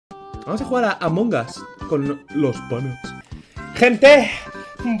Vamos a jugar a Among Us con los panas. Gente,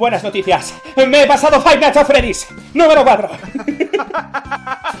 buenas noticias. Me he pasado Five Nights at Freddy's número 4.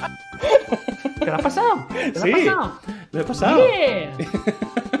 ¿Te lo has pasado? ¿Te lo Sí, has pasado? lo he pasado. Bien.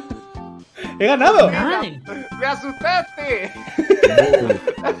 He ganado. Ay. ¡Me asustaste!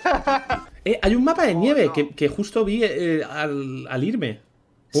 Hay un mapa de nieve que justo vi al irme.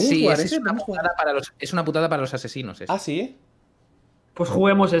 ¿Podemos Sí, jugar es ese? una putada para los, es una putada para los asesinos. Ah, ¿sí? Pues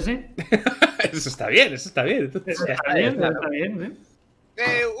juguemos ese. Eso está bien, eso está bien. Entonces, Está bien,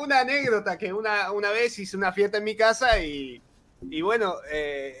 Una anécdota que una vez hice una fiesta en mi casa y bueno,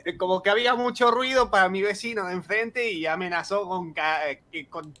 como que había mucho ruido para mi vecino de enfrente y amenazó con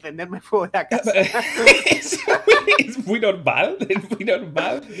prenderme fuego de la casa. es muy normal, es muy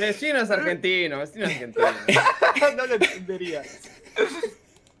normal. Vecino es argentino, vecino es argentino. No lo entenderías.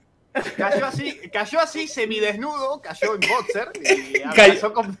 Cayó así semidesnudo, cayó en boxer y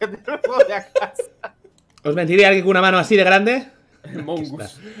amenazó con prenderme fuego de la casa. ¿Os mentiría alguien con una mano así de grande?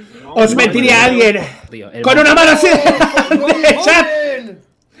 Mongus. ¿Os mentiría alguien Tío, con una mano así de grande, chat?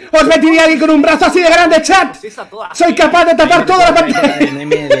 ¿Os mentiría alguien con un brazo así de grande, chat? Soy capaz de tapar toda la pantalla.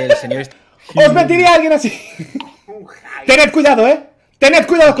 ¿Os mentiría alguien así? Tened cuidado, tened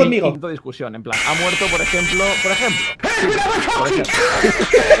cuidado conmigo. Discusión, en plan, ha muerto, por ejemplo.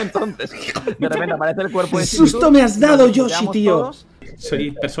 Entonces, de repente aparece el cuerpo de ¡Qué susto me has dado, Yoshi, tío!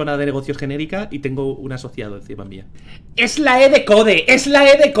 Soy persona de negocios genérica y tengo un asociado encima mía. Es la E de code, es la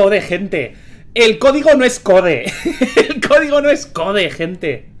E de code, gente. El código no es code. El código no es code,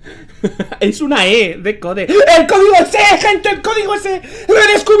 gente. Es una E de code. ¡El código es E, gente! ¡El código es E! ¡Lo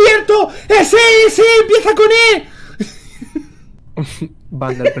he descubierto! ¡Es E, es E! ¡Empieza con E!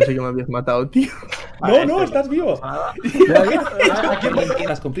 Vandal, pensé que me habías matado, tío. No, no, estás vivo.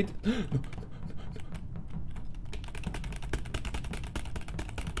 Estás completo.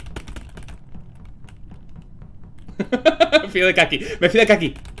 Me fío de Kaki, me fío de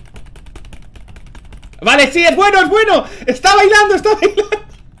Kaki. Vale, sí, es bueno, es bueno. Está bailando, está bailando.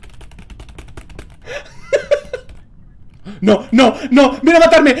 No, no, no, viene a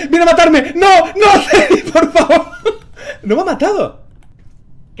matarme, viene a matarme. No, no, Celi, por favor. No me ha matado.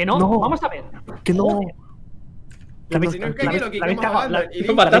 Que no, vamos a ver. Que no. La habéis cagado. La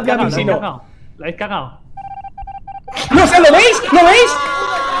habéis cagado. No sé, ¿lo veis? ¿Lo veis?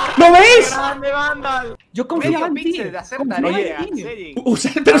 ¿Lo veis? Yo confiaba en ti.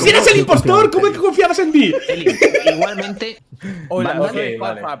 Pero si eres el impostor, ¿cómo es que confiabas en mí? Igualmente. Hola, Vandal, soy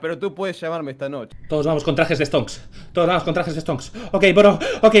Fafa, pero tú puedes llamarme esta noche. Todos vamos con trajes de stonks. Todos vamos con trajes de stonks. Ok, bros,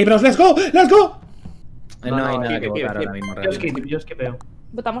 let's go, let's go. No hay nada que votar ahora mismo. Yo es que veo.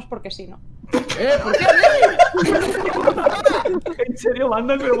 Votamos porque sí, ¿no? ¿Por qué? ¿En serio,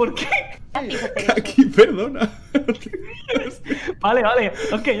 Vandal? ¿Pero por qué? Aquí, perdona. Vale,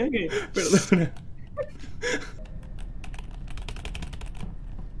 ok. Perdona.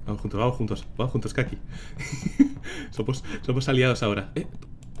 Vamos juntos, Kaki. Somos aliados ahora.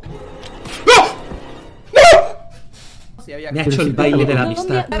 ¡No! ¡No! Me ha hecho el baile de la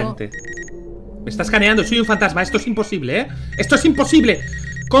amistad, gente. Me está escaneando, soy un fantasma. Esto es imposible, Esto es imposible.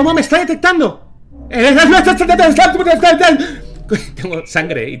 ¿Cómo me está detectando? Tengo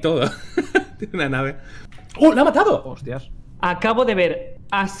sangre y todo. Tengo una nave. ¡Oh, la ha matado! Hostias. Acabo de ver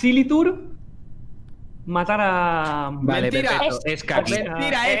a Silitur matar a... Vale, Mentira. perfecto. Es Kaki.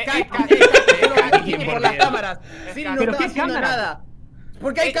 Mentira, Kaki por las cámaras. Sí, no ¿Pero está qué haciendo cámara? nada.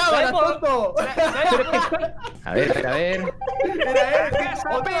 Porque hay cámaras, tonto. A ver.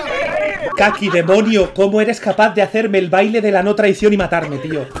 Kaki, demonio, ¿cómo eres capaz de hacerme el baile de la no traición y matarme,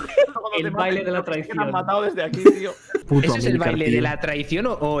 tío? El baile de la traición. Me han matado desde aquí, tío. ¿Ese es el baile de la traición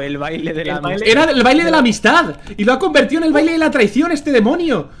o el baile de la amistad? Era el baile de la amistad y lo ha convertido en el baile de la traición, este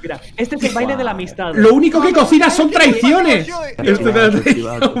demonio. Mira, este es el baile de la amistad. Lo único que cocina son traiciones. Este es de la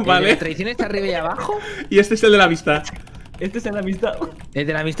traición, ¿La ¿vale? traición está arriba y abajo? Y este es el de la amistad. Este es el de la amistad. El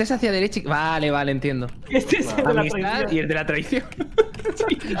de la amistad es hacia derecha. Vale, ente Este es el de la amistad traición. y el de la traición.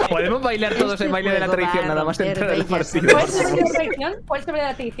 Podemos bailar todos el baile de la traición, nada más entrar al partido. ¿Cuál es el baile de la traición? ¿Cuál es el baile de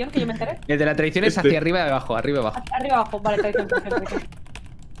la traición? Que yo me enteré. El de la traición es hacia arriba y abajo, arriba y abajo. Arriba abajo, vale, traición.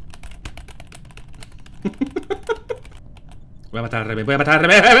 Voy a matar al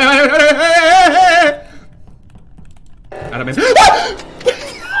revés, Ahora me...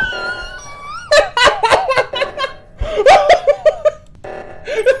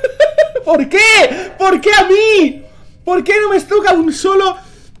 ¿Por qué? ¿Por qué a mí? ¿Por qué no me toca un solo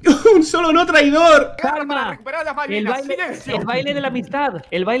 ¡Un solo no traidor! Calma. Recuperar las El ballenas. baile, Silencio. el baile de la amistad.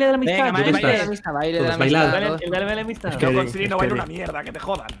 El baile de la amistad. Venga, ¿Dónde baile de la estás? amistad, baile de la Todos bailad. amistad. El baile de la amistad. que- Yo con Siri no bailo espere. una mierda, que te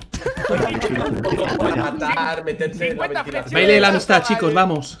jodan. Voy a matar, meterse en la 50 ventilación. Baile de la amistad, chicos,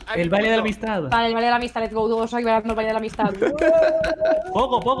 vamos. El baile de la amistad. Vale, el baile de la amistad, let's go. Todos aquí bailando el baile de la amistad.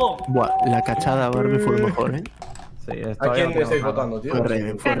 Poco. Buah, la cachada Barbie fue lo mejor, ¿eh? Sí, ¿A quién le estáis votando, tío? Fue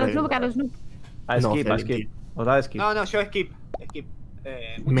Reven, fue Carlos Reven. Noob, Carlos Noob. A No, skip, a Feliz, skip. Os da skip. No, yo skip.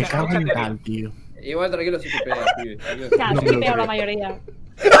 Me cago en teoría. tal, tío. Igual tranquilo si te pegas, pibe. Ya, No se me lo pega la creo. mayoría.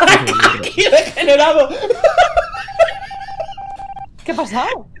 ¡Qué degenerado! ¿Qué ha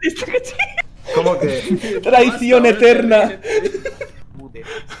pasado? ¿Cómo que? Traición eterna.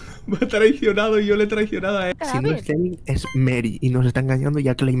 Me ha traicionado y yo le he traicionado a él. Si no es Kevin, es Mary y nos está engañando y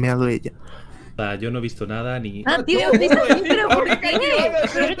ha claimeado ella. Yo no he visto nada ni. Ah, tío, pero ¿por qué? Yo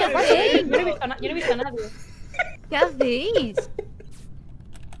no he visto a nadie. ¿Qué hacéis?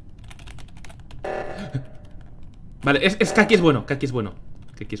 Vale, es Kaki es bueno, Kaki es bueno.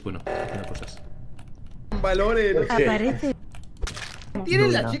 Kaki es bueno, haciendo cosas. Valores. Aparece.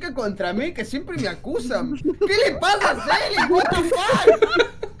 Tienen la chica contra mí que siempre me acusan. ¿Qué le pasa a Celi? What the fuck?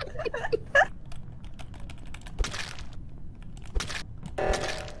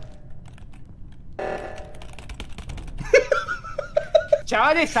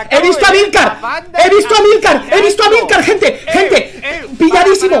 Chavales, ¡He visto a Milcar! ¡He visto a Milcar! ¡He visto a Milcar, gente! ¡Gente!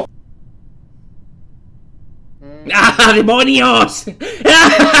 ¡Pilladísimo! ¡Ah, demonios!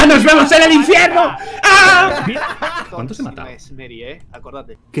 ¡Ah, nos vemos en el infierno! ¡Ah! ¿Cuánto se mata? Es Mary,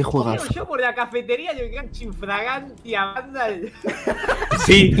 acordate. ¿Qué juegas? Yo por la cafetería yo me chifragante a Vandal.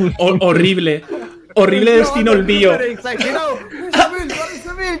 Sí, horrible. Horrible destino el mío. Exagerado.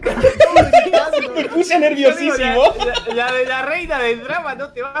 Me puse nerviosísimo. La de la reina del drama no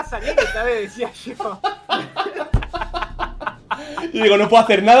te va a salir esta vez, decía yo. Y digo, no puedo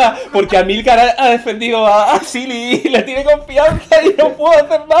hacer nada porque Amilcar ha defendido a Silly y le tiene confianza y no puedo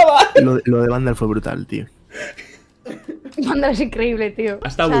hacer nada. Lo de Vandal fue brutal, tío. Vandal es increíble, tío. Ha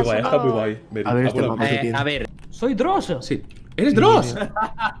estado muy guay, ha estado muy guay. A ver, este mapa que tiene. A ver, Soy Dross. Sí. ¿Eres Dross?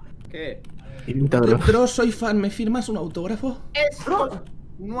 ¿Qué? Imitador. Dross, soy fan. ¿Me firmas un autógrafo? Esto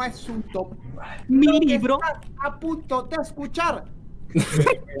no es un top. Mi Lo que libro. estás a punto de escuchar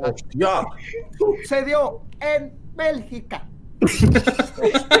 ¡Hostia! sucedió en Bélgica.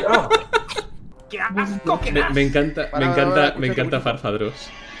 ¡Qué asco, qué asco! Me encanta Farfadros.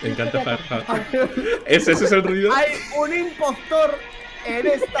 Me encanta Farfadros. Ese es el ruido. Hay un impostor en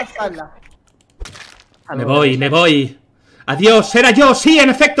esta sala. Me voy. Adiós, era yo, sí, en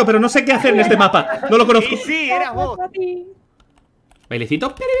efecto, pero no sé qué hacer en este mapa. No lo conozco. Sí, eras vos.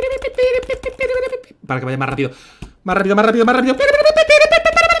 Bailecito. Para que vaya más rápido. Más rápido.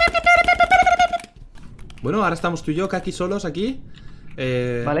 Bueno, ahora estamos tú y yo, Kaki, solos aquí.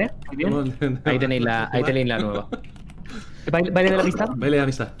 Vale, muy bien. ahí tenéis la nueva. ¿Baile de la amistad? Baile de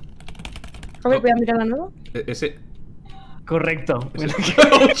amistad. A ver, voy a mirar de nuevo. Ese. Correcto. Ven aquí.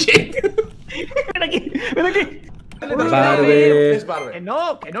 Oh, shit. Ven aquí. Barbe. Es Barbe.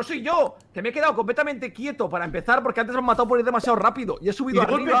 No, que no soy yo. Que me he quedado completamente quieto para empezar porque antes me han matado por ir demasiado rápido. Y he Y subido de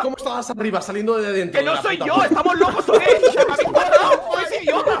golpe, arriba. ¿cómo estabas arriba saliendo de dentro? ¡Que no de la soy puta yo! puta? ¡Estamos locos o qué! ¡Ya me habéis matado! ¡Sois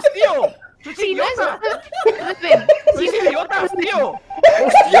idiotas, tío! ¡Sois Sí, no es. idiotas! Reven. ¡Sois idiotas, tío!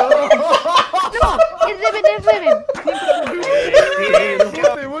 No, es Reven, es Reven.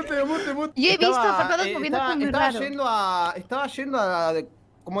 Mute. Yo he visto a Farfados moviendo como muy estaba raro. yendo a...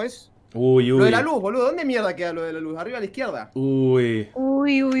 ¿Cómo es? Uy. Lo de la luz, boludo. ¿Dónde mierda queda lo de la luz? Arriba a la izquierda. Uy.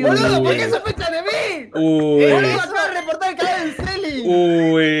 ¡Boludo! ¿Por qué sospechan de mí? Uy. ¡Boludo! Acabo de reportar el canal del Celi.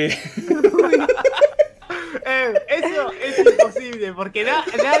 Uy. Eso es imposible porque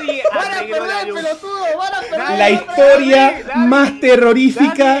nadie ¡Van a arregló la perder, luz. pelotudo! ¡Van a perder! La historia más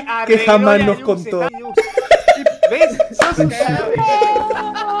terrorífica que jamás nos contó. ¿Ves? ¡Sos cagado! ¡Qué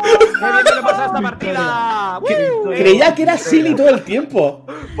bien me lo he pasado esta partida! Creía que era Silly todo el tiempo.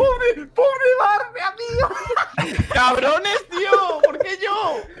 ¡Pobre Barbe, amigo! ¡Cabrones, tío! ¿Por qué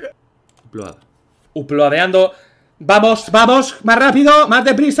yo? Uploadeando. Vamos, más rápido, más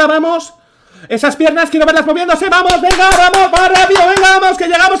deprisa, vamos. Esas piernas quiero verlas moviéndose, vamos, venga, vamos, más rápido, venga, vamos, que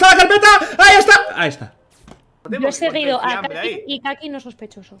llegamos a la carpeta. Ahí está. Yo he seguido a Kaki y Kaki no es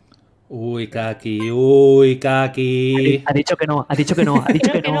sospechoso. Uy, Kaki. Ha dicho que no.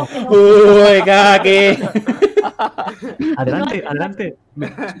 Uy, Kaki. Adelante.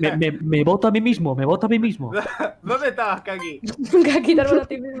 Me voto a mí mismo, ¿Dónde estabas, Kaki? Kaki, te lo a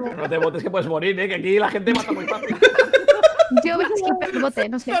ti mismo. No te votes que puedes morir, que aquí la gente mata muy fácil. Yo voy a skipar el bote,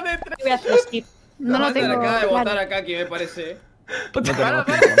 no sé. Yo voy a hacer skip. No lo tengo. Acaba de votar claro. a Kaki, me parece.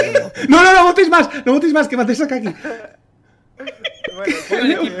 No votéis más, que matéis a Kaki. Bueno,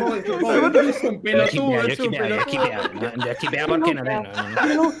 El equipo es un pelotudo, es un Yo pelotudo. esquipea porque no tengo.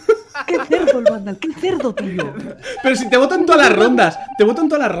 Pero, qué cerdo el Vandal, qué cerdo, tío. Pero si te votan todas las rondas. Te votan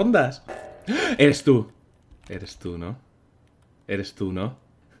todas las rondas. Eres tú. Eres tú, ¿no? Eres tú, ¿no?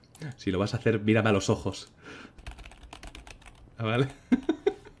 Si lo vas a hacer, mírame a los ojos. Ah, ¿vale?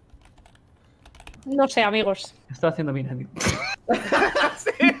 No sé, amigos. Estoy haciendo miradita.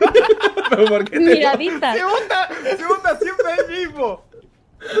 ¿Pero por qué te Miraditas. Se vota siempre el mismo.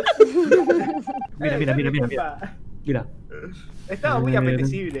 Mira. Mira. Estaba muy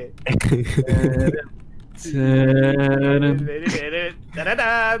apetecible.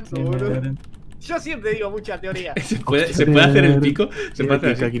 Tararán. Yo siempre digo mucha teoría. ¿Se puede hacer el pico? Se Mira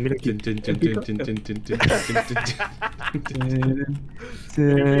puede aquí, hacer aquí, mira aquí.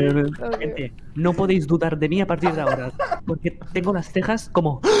 Gente, no podéis dudar de mí a partir de ahora. Porque tengo las cejas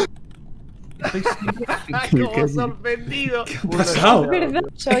como. Estoy siempre. Como sorprendido. ¿Qué ha pasado? ¿Verdad?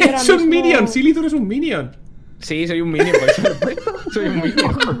 Soy ahora Es un mismo- minion, Silithur es un minion. Sí, soy un minion, por eso lo he puesto. Soy un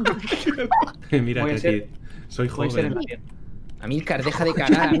minion. Mira Voy a que ser- aquí soy Voy a ser el joven. alien. Amílcar, deja de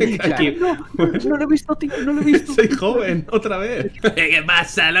cagar, Amílcar. Aquí. No lo he visto, tío, no lo he visto. Soy joven, otra vez. ¿Qué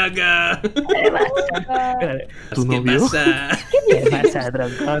pasa, loco? Espérate. ¿Tu ¿Qué novio? pasa? ¿Qué pasa,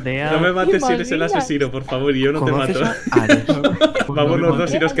 tronco, tío? No me mates si eres el imaginas? asesino, por favor, y yo no te ¿Conoces mato. a Ares? Vamos los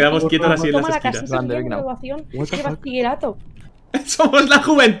dos y nos quedamos quietos así en Toma las la esquinas. casita de graduación. ¡Qué bachillerato! ¡Somos la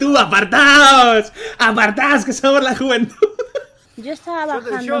juventud! ¡Apartaos! ¡Apartaos, que somos la juventud! Yo estaba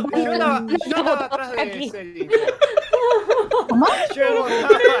bajando. Yo estaba atrás de aquí. ese. ¿Cómo? Yo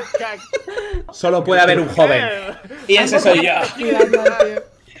votaba Solo puede haber un joven. Y ese soy yo.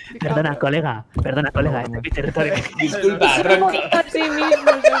 Perdona, colega, este es mi territorio. Disculpa, tronco. A sí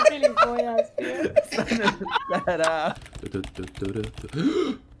mismo, son gilipollas, tío.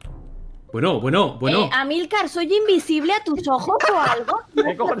 Bueno. Amílcar, ¿soy invisible a tus ojos o algo?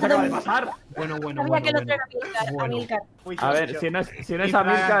 ¿Qué cojones acaba de pasar? Bueno. Sabía que no era Amílcar. A ver, si no es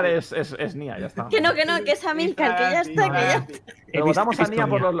Amílcar, es Nia, ya está. Que no, que es Amílcar, que ya está, que ya está. Pero votamos a Nia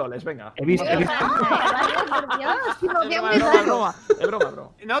por los loles, venga. He visto. Por Dios, si no voy a Es broma.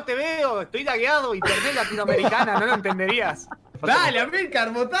 No te veo, estoy lagueado, internet latinoamericana, no lo entendería. Dale,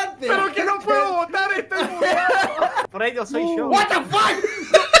 Amílcar, votate. Pero que no puedo votar, estoy muriendo. Por ahí no soy yo. What the fuck?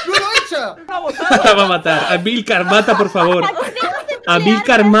 ¡No lo he hecho! La va a matar. Amílcar, mata, por favor.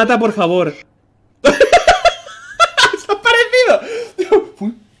 Amílcar, mata, por favor. ¡Se ha parecido!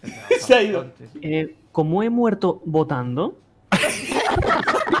 Uy, se ha ido. Como he muerto votando.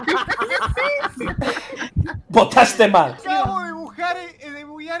 Votaste mal. Acabo de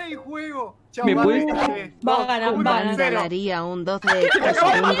buguear el juego. ¿Me puedes- Va a ganar, va a ganar. Daría un 12 extra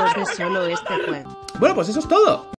segundos de solo este juego. Bueno, pues eso es todo.